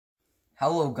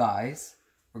Hello guys,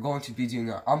 we're going to be doing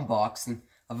an unboxing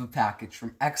of a package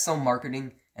from Excell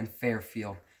Marketing and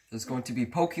Fairfield. There's going to be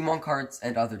Pokemon cards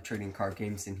and other trading card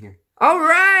games in here.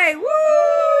 Alright,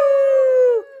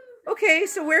 woo! Okay,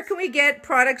 so where can we get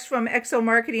products from Excell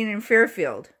Marketing and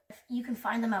Fairfield? You can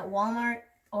find them at Walmart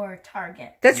or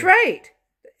Target. That's right.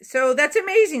 So that's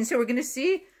amazing. So we're going to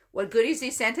see what goodies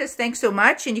they sent us. Thanks so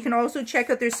much. And you can also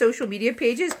check out their social media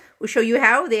pages. We'll show you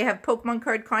how. They have Pokemon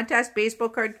card contest, baseball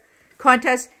card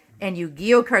contest, and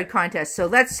Yu-Gi-Oh card contest. So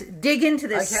let's dig into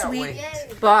this sweet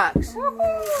box.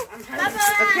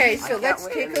 Okay, so let's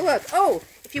take a look. Oh,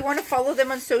 if you want to follow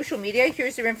them on social media,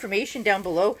 here's their information down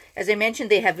below. As I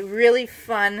mentioned, they have really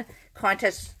fun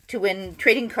contests to win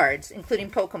trading cards,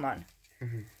 including Pokemon.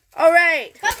 All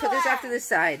right, let's put this off to the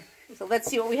side. So let's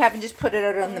see what we have and just put it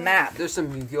out on the map. There's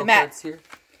some Yu-Gi-Oh cards here.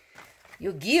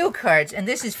 Yu-Gi-Oh cards, and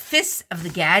this is Fists of the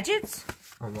Gadgets.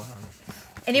 Oh wow.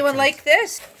 Anyone like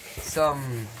this?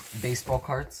 Some baseball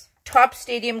cards. Top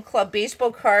Stadium Club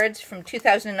baseball cards from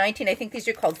 2019. I think these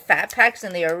are called fat packs,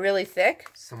 and they are really thick.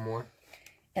 Some more.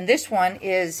 And this one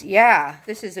is, yeah,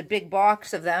 this is a big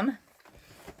box of them.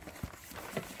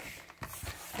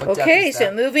 Okay,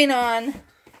 so moving on.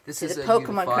 This is a Pokemon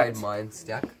Unified cards. Minds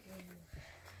deck.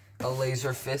 A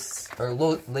laser fist, or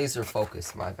laser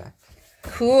focus, my bad.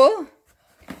 Cool.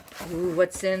 Ooh,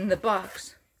 what's in the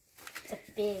box? It's a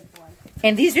big one.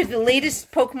 And these are the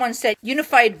latest Pokemon set,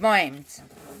 Unified Minds.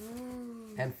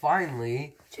 And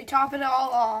finally, To top it all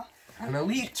off, an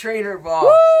Elite Trainer box.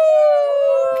 Woo!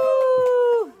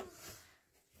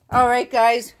 All right,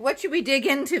 guys, what should we dig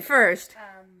into first?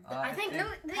 I think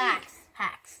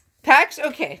packs. Packs?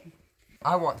 Okay.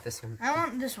 I want this one. I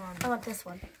want this one. I want this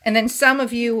one. And then some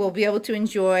of you will be able to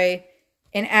enjoy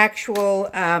an actual,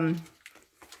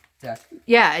 Deck.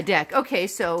 yeah, a deck. Okay,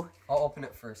 so I'll open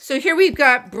it first. so here we've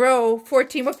got Bro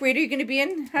 14. What grade are you going to be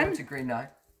in, hun? Going to grade 9.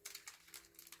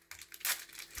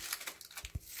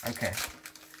 Okay.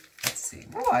 Let's see.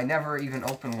 Oh, I never even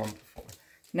opened one before.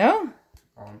 No?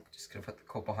 Just gonna put the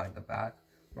code behind the back.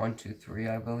 1, 2, 3,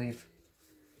 I believe.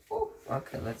 Oh,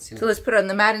 okay, let's see. So let's put it on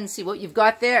the mat and see what you've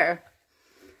got there.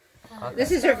 Okay.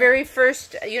 This is our very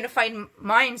first Unified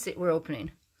Minds that we're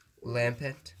opening.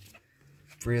 Lampent.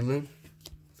 Breloom.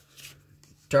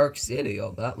 Dark City.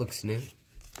 Oh, that looks new.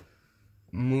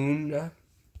 Moona.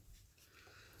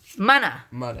 Mana.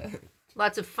 Mudda.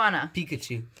 Lots of funna.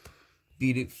 Pikachu.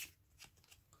 Bidoof.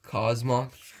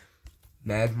 Cosmog.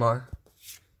 Magmar.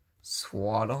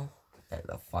 Swaddle. And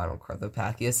the final card of the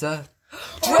pack is a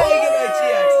Dragonite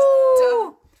GX!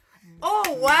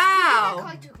 Oh,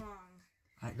 wow.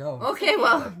 I know. Okay,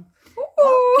 well,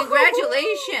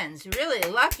 congratulations. Really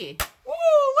lucky.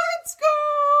 Ooh, let's go!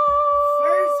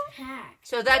 First pack.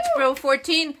 So that's Bro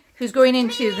 14, who's going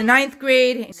into the 9th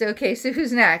grade. So, okay, so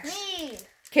who's next? Me.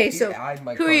 Okay, so Yeah,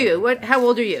 who are you? How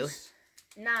old are you?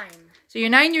 9. So you're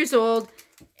 9 years old,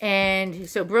 and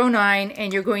so Bro 9,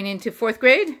 and you're going into 4th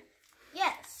grade?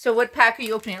 Yes. So what pack are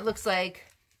you opening? It looks like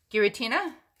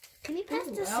Giratina? Can you pass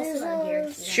the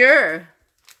scissors? Sure.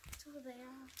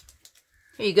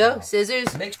 Here you go,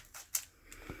 scissors.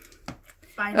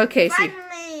 Okay, so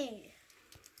Finally.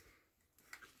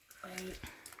 Wait.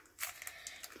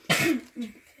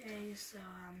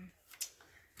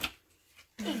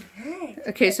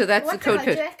 okay, so that's the code.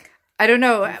 Trick? I don't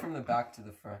know. From the back to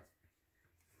the front.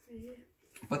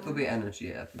 But there'll be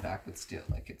energy at the back, but still,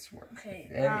 like, it's work. Okay,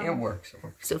 It works.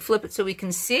 So flip it so we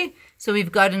can see. So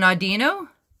we've got an Audino.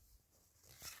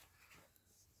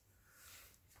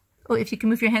 Oh, if you can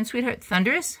move your hand, sweetheart.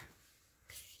 Thunderous.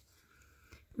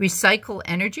 Recycle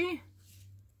Energy.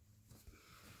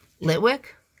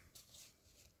 Litwick.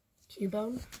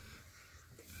 Cubone.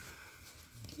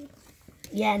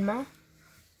 Yanma.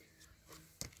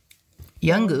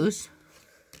 Young Goose.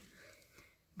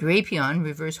 Drapion,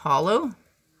 Reverse Hollow.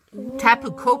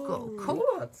 Tapu Koko.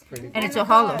 That's pretty cool. And it's a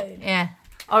hollow. Yeah.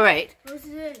 All right.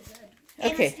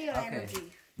 Okay. Okay.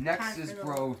 Next is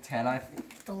Bro 10, I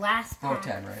think. The last Bro pack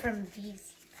 10, right? from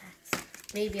these packs.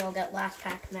 Maybe I'll get last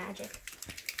pack magic.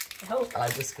 I hope. I'm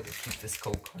just gonna keep this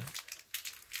code card.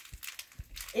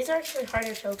 These are actually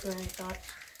harder to open than I thought.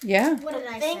 Yeah. What did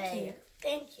I say? Thank you.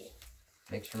 Thank you.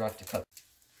 Make sure not to cut.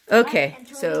 Okay.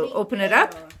 So open it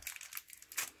up.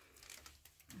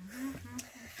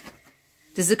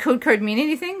 Does the code card mean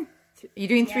anything? Are you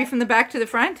doing 3 from the back to the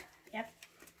front? Yep.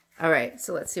 All right.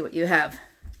 So let's see what you have.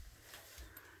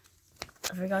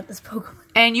 I forgot this Pokemon.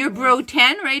 And you're Bro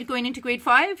 10, right? Going into grade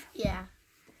 5? Yeah.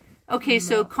 Okay,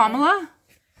 so Kamala.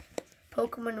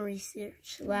 Pokemon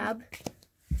Research Lab.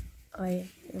 Oh, yeah.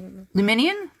 I don't know.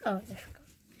 Luminion. Oh, there we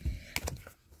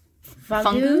go.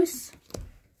 Fungus.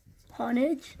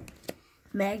 Honage.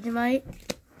 Magnemite,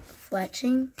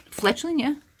 Fletchling,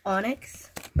 yeah.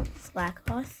 Onyx,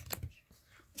 Slackoth,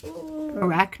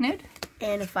 Arachnid.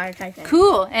 and a fire type.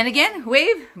 Cool. And again,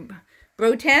 wave.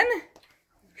 Bro 10.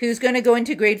 Who's going to go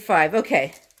into grade 5?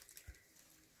 Okay.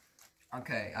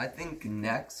 Okay, I think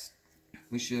next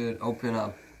we should open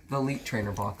up the Elite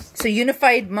Trainer box. So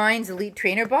Unified Minds Elite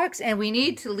Trainer box. And we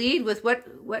need to lead with what?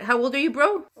 How old are you,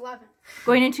 bro? 11.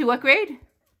 Going into what grade?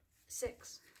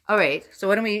 6. All right. So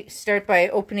why don't we start by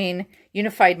opening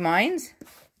Unified Minds?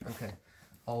 Okay,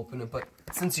 I'll open it, but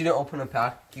since you don't open a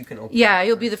pack, you can open Yeah, it.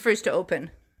 you'll be the first to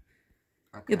open.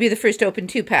 Okay. You'll be the first to open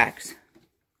 2 packs.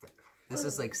 This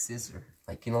is like scissor.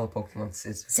 Like, you know the Pokemon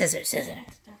scissor. Scissor.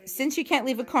 Since you can't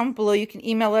leave a comment below, you can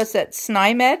email us at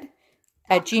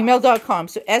snymed@gmail.com.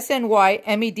 So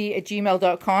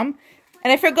SNYMED@gmail.com.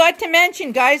 And I forgot to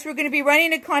mention, guys, we're going to be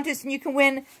running a contest and you can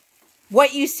win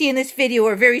what you see in this video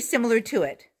or very similar to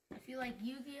it. If you like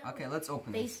Yu-Gi-Oh, Okay, let's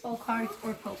open this. baseball cards,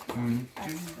 or Pokemon.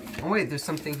 Oh, wait, there's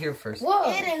something here first.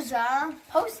 Whoa! It is a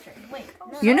poster. Wait.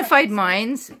 No, Unified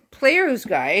Minds Player's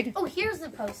Guide. Oh, here's the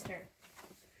poster.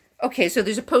 Okay, so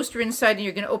there's a poster inside and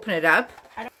you're going to open it up.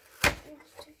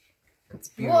 It's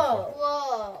beautiful.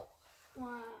 Whoa!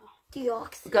 Wow.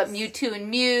 Deoxys. We've got Mewtwo and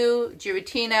Mew,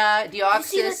 Giratina,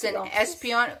 Deoxys, and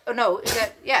Espeon. Oh, no, is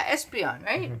that, yeah, Espeon,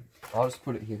 right? I'll just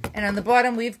put it here. And on the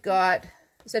bottom, we've got,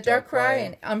 is that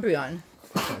Darkrai and Umbreon?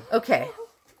 Okay.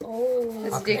 Oh,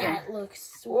 Let's dig in. that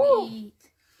looks sweet.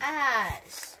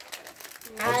 As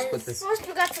I'll just put this. first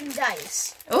we got some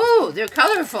dice. Oh, they're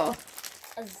colorful.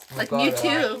 Like got,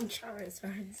 Mewtwo.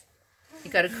 Charizards.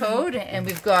 You got a code, and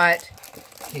we've got,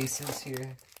 Cases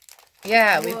here.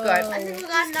 yeah, we've got I think we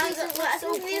got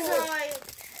these are like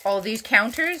all these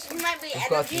counters, might be We've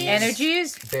got these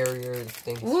energies. barrier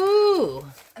things. Woo!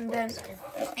 And then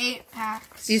 8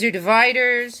 packs. These are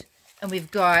dividers, and we've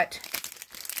got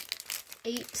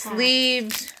 8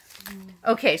 sleeves.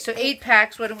 Okay, so 8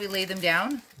 packs. Why don't we lay them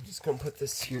down? I'm just gonna put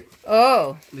this here.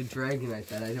 Oh, The Dragonite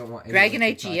that I don't want anyone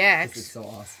Dragonite to touch GX. because it's so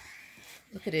awesome.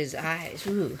 look at his eyes.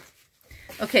 Ooh.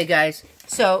 Okay, guys.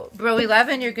 So, Bro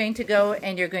 11, you're going to go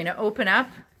and you're going to open up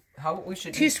How about we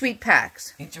should 2 sweet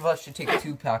packs. each of us should take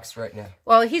 2 packs right now.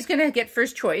 Well, he's going to get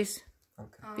first choice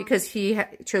Okay. because he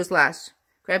chose last.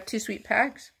 Grab 2 sweet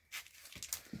packs.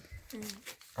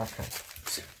 Okay.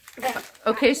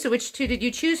 Okay, so which 2 did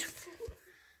you choose?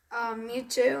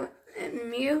 Mewtwo, and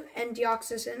Mew, and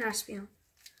Deoxys, and Espeon.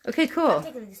 Okay, cool.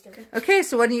 Okay,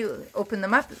 so why don't you open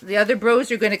them up? The other bros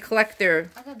are going to collect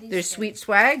their sweet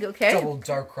swag, okay? Double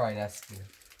Darkrai and Espeon.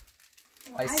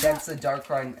 I sense the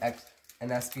Darkrai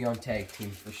and Espeon tag team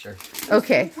for sure.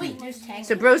 Okay. Wait, there's tags.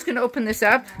 So bro's going to open this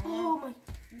up. Oh my!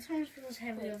 This one feels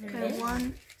heavy over Okay, this.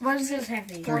 1. What is Feels this?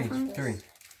 heavy. 3.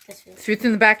 This feels. Through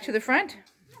from the back to the front.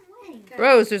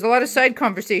 Bros, there's a lot of side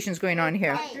conversations going on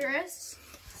here. There is.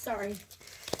 Sorry.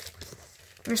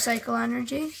 Recycle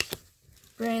Energy,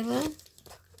 Braylon,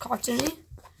 Cottony,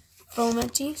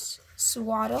 Fomantis,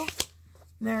 Swaddle,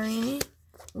 Marini,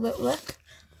 Litwick,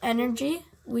 Energy,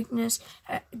 Weakness,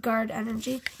 Guard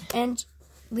Energy, and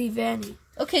Leavanny.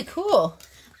 Okay, cool.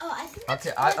 Oh, I think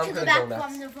Okay, that's I'm to the gonna back go next.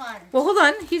 from the front. Well, hold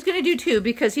on. He's going to do 2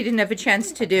 because he didn't have a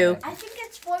chance to do. I think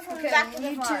it's 4 from the back to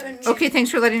the front. Okay, thanks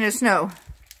for letting us know.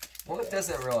 Well, it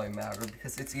doesn't really matter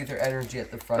because it's either energy at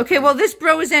the front. Okay, well, this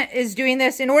bro is doing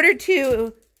this in order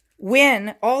to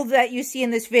win all that you see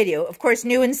in this video. Of course,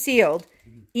 new and sealed.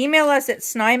 Email us at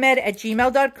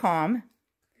snymed@gmail.com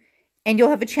and you'll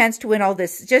have a chance to win all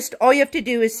this. Just all you have to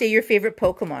do is say your favorite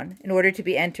Pokemon in order to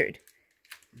be entered.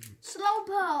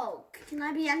 Slowpoke. Can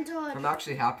I be entered? I'm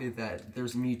actually happy that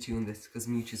there's Mewtwo in this because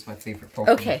Mewtwo's my favorite Pokemon.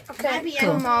 Okay. Can I be Cool.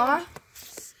 entered? Mala,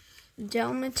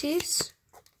 Delmatis,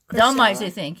 Delmize, I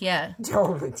think, yeah.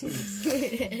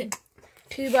 Dalmatines.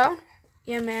 Kubo,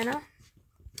 Yamana,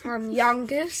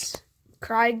 Youngus,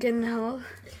 Craigenhill,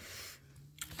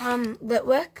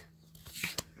 Litwick,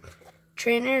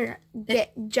 Trainer,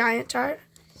 Giant Tart,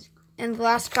 and the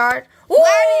last card,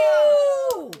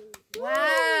 Woo!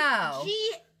 Wow.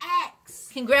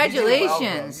 GX.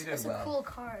 Congratulations. You did well. Cool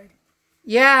card.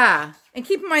 Yeah. And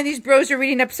keep in mind, these bros are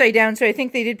reading upside down, so I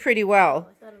think they did pretty well.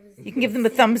 You can give them a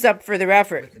thumbs up for their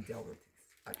effort. The Dalmatines.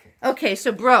 Okay. Okay,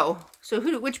 so bro.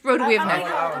 So which bro do we have next?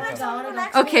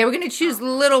 Okay, we're going to choose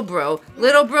Little Bro.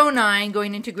 Little Bro 9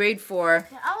 going into grade 4.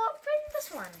 I'll bring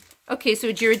this one. Okay,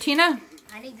 so Giratina.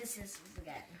 I need the scissors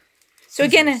again. So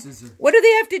again, Scissor. what do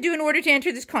they have to do in order to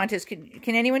enter this contest?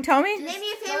 Can anyone tell me? Name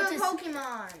your favorite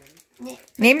Pokemon.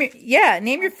 Name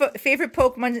your favorite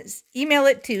Pokemon. Email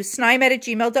it to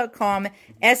snymed@gmail.com.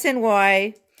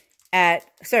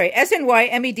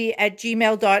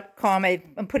 SNYMED@gmail.com.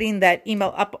 I'm putting that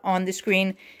email up on the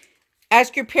screen.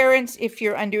 Ask your parents if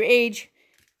you're underage.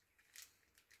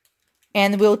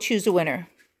 And we'll choose a winner.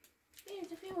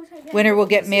 Winner will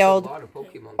get mailed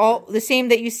all the same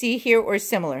that you see here or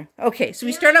similar. Okay, so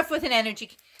we start off with an energy.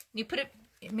 You put it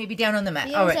maybe down on the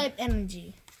mat. All right. Type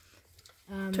energy.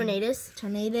 Tornadoes.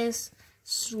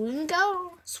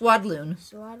 Swingo. Swadloon.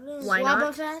 Why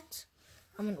not?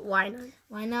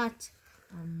 Why not?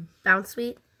 Bounce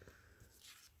Sweet.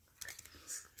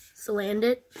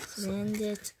 Salandit.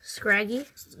 Scraggy.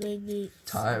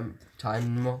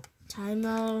 Tynamo.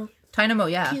 Dynamo,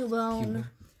 yeah. Cubone.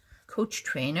 Coach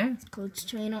Trainer.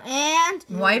 And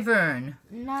Wyvern.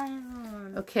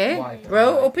 9. Okay. Wyvern.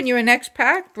 Bro, open your next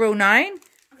pack. Bro 9.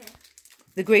 Okay.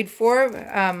 The grade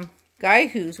 4 guy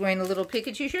who's wearing a little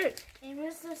Pikachu shirt. Hey,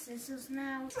 where's the scissors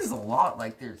now? There's a lot.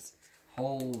 Like, there's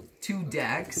whole 2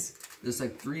 decks. There's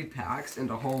like 3 packs and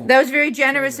a whole... That was very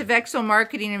generous of Excell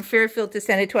Marketing in Fairfield to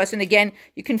send it to us. And again,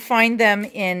 you can find them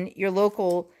in your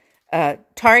local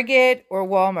Target or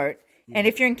Walmart. And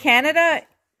if you're in Canada,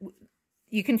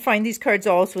 you can find these cards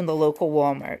also in the local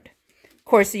Walmart. Of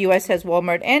course, the U.S. has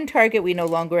Walmart and Target. We no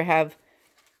longer have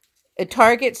a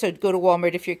Target, so go to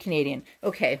Walmart if you're Canadian.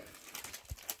 Okay.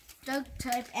 Doug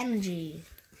type energy.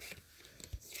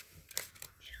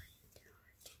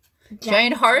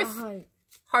 Giant Hearth?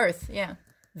 Hearth, yeah.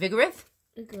 Vigoroth?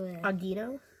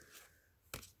 Ardito.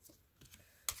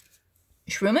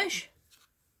 Shroomish?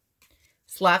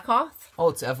 Slackoth? Oh,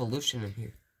 it's evolution in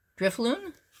here.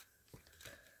 Drifloon?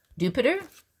 Dupitor?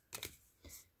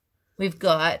 We've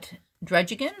got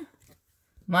Drudgigan?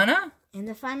 Mana? And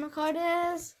the final card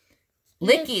is...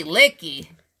 Licky.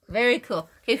 Very cool.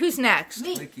 Okay, who's next?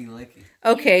 Licky.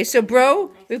 Okay, so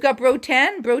Bro, we've got Bro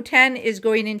 10. Bro 10 is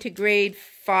going into grade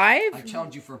 5. I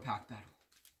challenge you for a pack battle.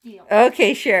 Deal.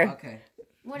 Okay, sure. Okay.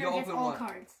 Winner You gets open all one.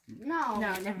 cards. No,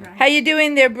 never mind. How you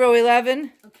doing there, Bro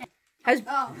 11? Okay. How's...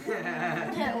 Oh.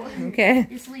 Okay.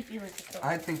 You're sleepy with it.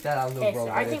 I think that I'll know, Okay, bro.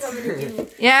 so I think I'm going to do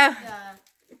Yeah.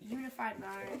 the Unified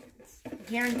Minds,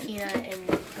 Garantina, and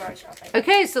Guard Shop.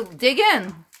 Okay, so dig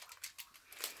in.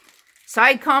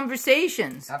 Side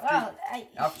conversations.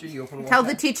 After you open one Tell the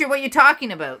pack. teacher what you're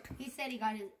talking about. He said he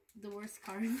got the worst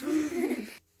card.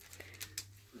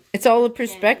 It's all a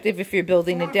perspective if you're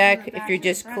building a deck, if you're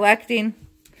just collecting.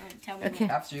 Tell me. Okay.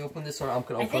 After you open this one, I'm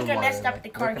going I to open think I one. messed up at the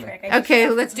card Look at trick. it. Okay,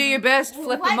 let's do your best.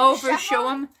 Flip them over, Shuffle? show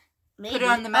them. Maybe. Put it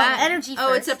on the mat. Oh, energy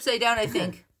Oh, it's first. upside down, I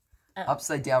think.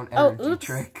 Upside down Oh, energy oops.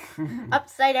 trick.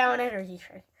 Upside down energy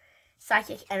trick.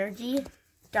 Psychic energy.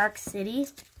 Dark City.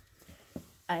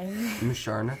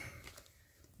 Musharna.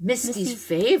 Misty's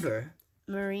favor.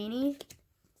 Marini.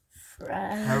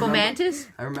 Fomantis.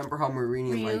 I remember how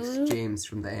Marini likes Ryu. James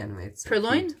from the anime. It's so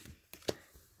Purloin. cute.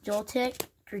 Joltik.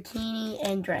 Dratini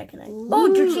and Dragonite. Oh,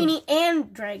 Dratini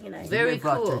and Dragonite. Very You may have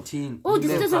got cool. 13. Oh, You this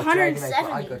may have does got Dragonite, 170.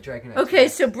 but I got Dragonite. Okay,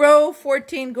 so Bro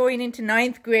 14 going into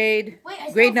 9th grade. Wait, I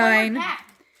still Grade have one 9. more pack.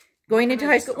 Going into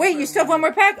high school. Wait, you still have one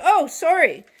more pack? Oh,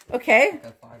 sorry. Okay.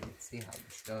 Okay, fine. Let's see how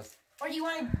this goes. Or do you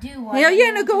want to do one?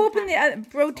 Yeah, no, go open the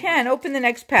Bro 10. Open the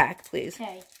next pack, please.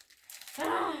 Okay.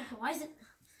 Why is it?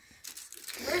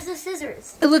 Where's the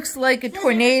scissors? It looks like a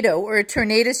tornado, or a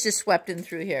tornado's just swept in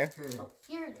through here. Oh,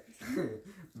 here it is.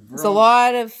 There's a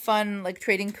lot of fun, like,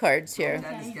 trading cards here.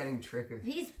 That is getting triggered.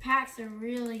 These packs are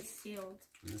really sealed.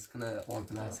 I'm just gonna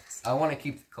organize this. I want to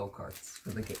keep the code cards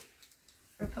for the game.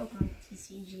 For Pokemon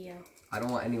TCG. I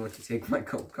don't want anyone to take my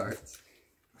code cards.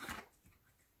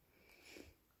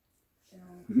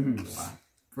 Wow.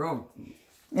 Bro,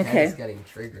 that Okay. is getting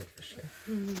triggered for sure.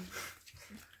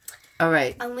 All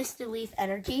right. Unlisted Leaf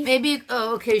Energy. Maybe,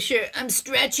 oh, okay, sure. I'm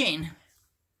stretching.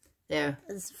 There.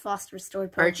 This is Frost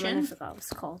Restored Pokemon. Urchin? I forgot what it's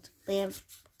called.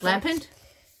 Lampent.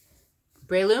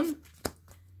 Breloom.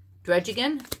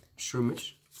 Drudgigan.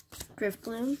 Shroomish.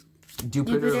 Drifloon.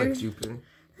 Jupiter, like Jupiter.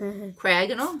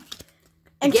 Cragonal.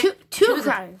 And Get- two of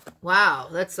the- cards. Wow,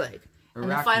 that's like... And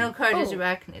the Arachnid. final card is Oh.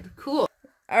 Arachnid. Cool.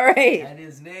 All right. And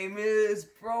his name is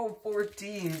Bro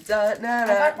 14. Da, na, I na,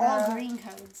 got all na. green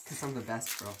codes. Cause I'm the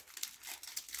best, bro.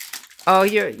 Oh,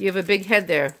 you have a big head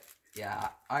there. Yeah,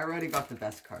 I already got the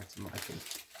best cards in my opinion.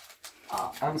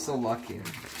 Oh. I'm so lucky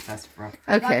and best, bro.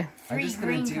 Okay. I'm 3 just gonna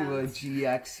green do a codes.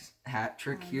 GX hat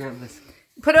trick here on this.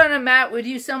 Put on a mat, would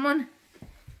you, someone?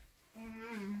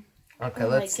 Okay, Oh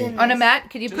my let's see. goodness. On a mat?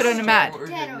 Could you put on a mat?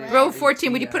 Row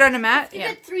 14, would you put on a mat? I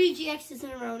Yeah. got 3 GXs in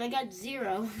a row and I got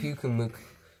 0. Pukamuk,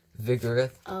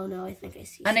 Vigoroth. Oh no, I think I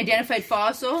see. Unidentified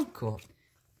fossil. Cool.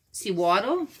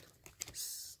 Seawaddle.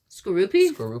 Skorupi.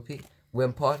 Skorupi,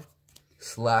 Wimpod,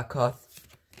 Slackoth,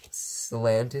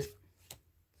 Salandit,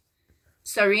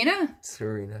 Sarina.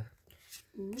 Serena,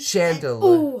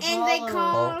 Chandelier. And they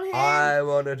call Oh, him. I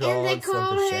wanted And they on call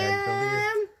some Chandelier.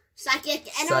 him Psychic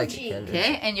energy. Psychic energy.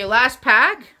 Okay, and your last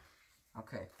pack.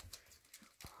 Okay.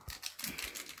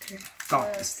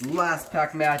 Got this last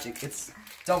pack magic. It's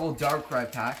double dark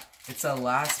red pack. It's a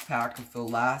last pack of the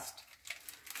last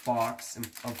box of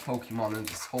Pokemon in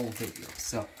this whole video.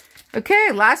 So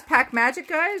Okay, last pack magic,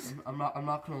 guys. I'm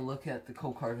not gonna look at the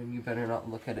code card, and you better not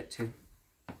look at it too.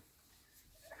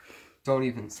 Don't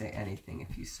even say anything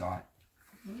if you saw it.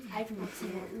 I can see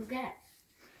it. Look at it.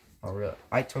 Oh really?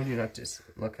 I told you not to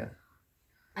look at it.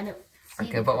 I know.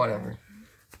 Okay, but whatever.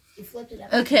 You flipped it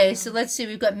up. Okay, so let's see.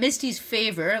 We've got Misty's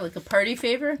favor, like a party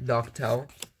favor. Noctowl,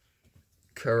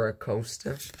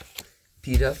 Caracosta,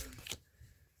 Pita.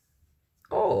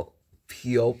 Oh,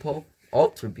 Piopo,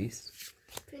 Ultra Beast,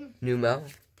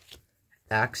 Numel,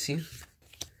 Axew,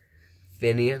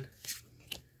 Finian,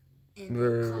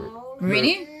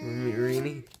 Marini,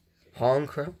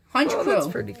 Honchkrow. Oh, that's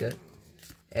pretty good.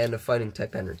 And a fighting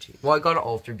type energy. Well, I got an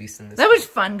Ultra Beast in this. That was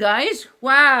fun, guys.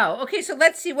 Wow. Okay, so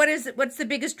let's see. What's the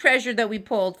biggest treasure that we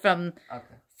pulled from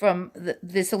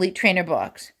this Elite Trainer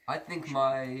box? I think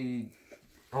my...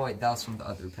 Oh, wait, that was from the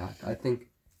other pack. I think...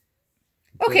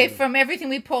 Okay, from everything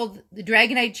we pulled, the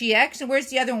Dragonite GX. And where's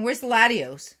the other one? Where's the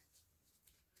Latios?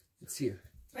 It's here.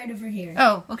 Right over here.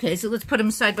 Oh, okay. So let's put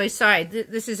them side by side.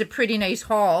 This is a pretty nice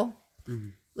haul.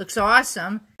 Looks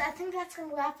awesome. I think that's going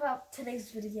to wrap up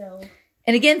today's video.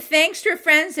 And again, thanks to our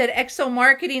friends at Excell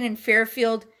Marketing in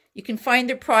Fairfield. You can find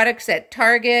their products at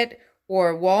Target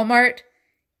or Walmart.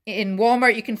 In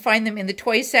Walmart, you can find them in the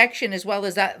toy section as well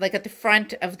as like at the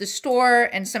front of the store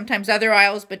and sometimes other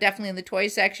aisles, but definitely in the toy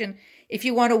section. If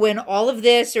you want to win all of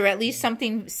this or at least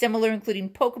something similar, including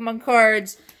Pokemon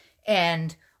cards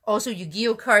and also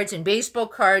Yu-Gi-Oh cards and baseball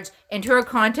cards, enter a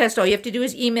contest. All you have to do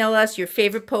is email us your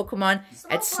favorite Pokemon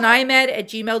at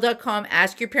snymed@gmail.com.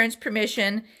 Ask your parents'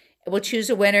 permission. We'll choose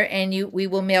a winner, and we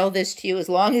will mail this to you. As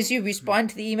long as you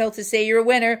respond to the email to say you're a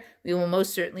winner, we will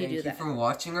most certainly do that. Thank you for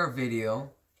watching our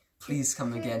video. Please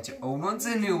come again to old ones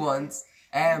and new ones.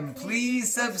 And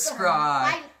please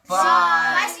subscribe.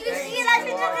 Bye. See you guys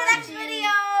in the next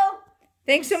video.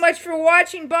 Thanks so much for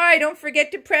watching. Bye. Don't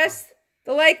forget to press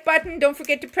the like button. Don't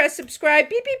forget to press subscribe.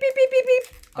 Beep, beep, beep, beep, beep, beep.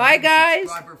 Bye, guys.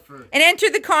 And enter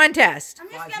the contest. I'm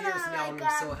just 5 gonna years now, and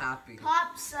I'm so happy.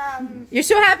 pop some. You're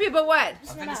so happy about what?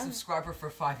 I've been a subscriber for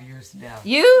 5 years now.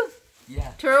 You?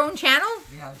 Yeah. To our own channel?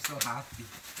 Yeah, I'm so happy.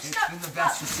 It's been the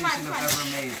best decision I've ever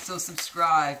made. So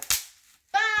subscribe.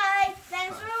 Bye.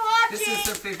 Thanks for watching. This is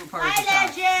their favorite part of Bye, the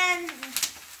pack. legends.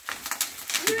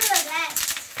 You're the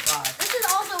best. Bye. This is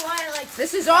also why I like.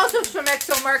 This is also from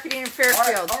Excell Marketing in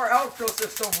Fairfield. Our outros are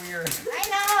so weird. I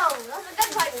know. That's a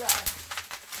good part though.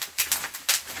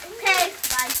 Okay.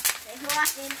 Bye. Thanks for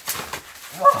watching.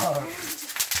 Whoa.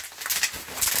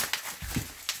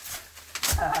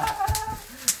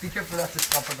 Be careful not to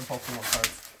stop on the Pokemon cards.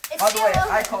 It's By the way,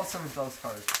 still I open. call some of those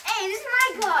cards. Hey, this is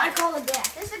my card. I call it that.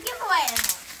 This is a giveaway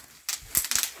animal.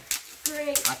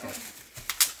 Great. Okay.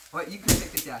 Well, you can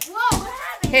take it down. Whoa, what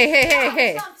happened?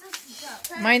 Hey.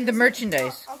 Stop. Mind the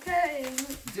merchandise. Okay.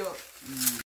 Do it.